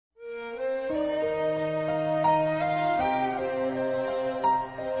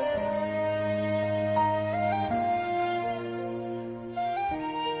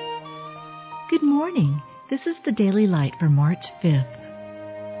Good morning. This is the Daily Light for March 5th.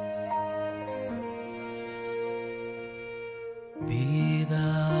 Be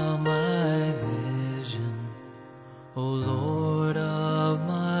thou my vision, O Lord of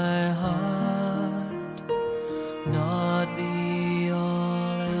my heart, not be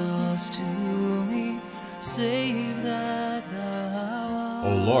all else to me, save that thou art.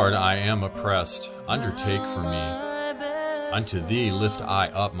 O Lord, I am oppressed, undertake for me. Unto thee lift I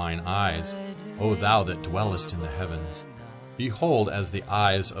up mine eyes, O thou that dwellest in the heavens. Behold, as the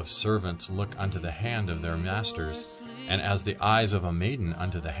eyes of servants look unto the hand of their masters, and as the eyes of a maiden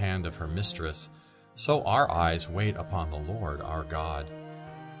unto the hand of her mistress, so our eyes wait upon the Lord our God.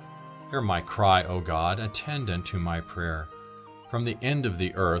 Hear my cry, O God, attend unto my prayer. From the end of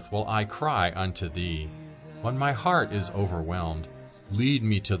the earth will I cry unto thee. When my heart is overwhelmed, lead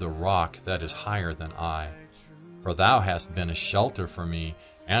me to the rock that is higher than I. For thou hast been a shelter for me,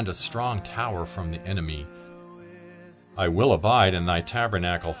 and a strong tower from the enemy. I will abide in thy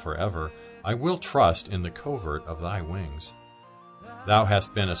tabernacle forever. I will trust in the covert of thy wings. Thou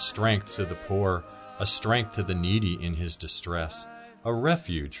hast been a strength to the poor, a strength to the needy in his distress, a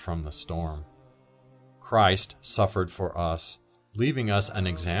refuge from the storm. Christ suffered for us, leaving us an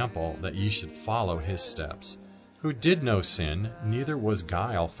example that ye should follow his steps, who did no sin, neither was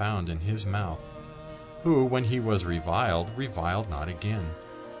guile found in his mouth, who, when he was reviled, reviled not again.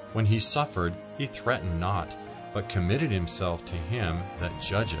 When he suffered, he threatened not, but committed himself to him that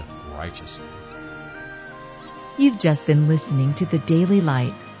judgeth righteously. You've just been listening to the Daily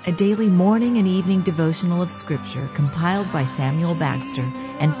Light, a daily morning and evening devotional of Scripture compiled by Samuel Baxter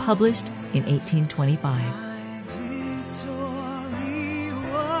and published in 1825.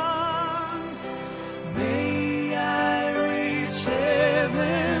 May I reach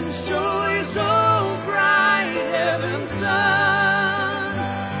heaven's joy so bright, heaven's sun,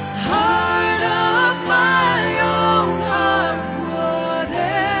 heart of my own heart,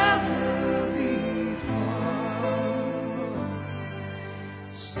 whatever befall,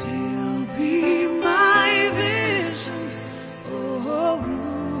 still be my vision, O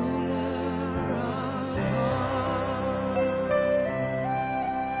ruler of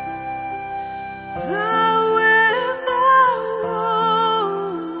all.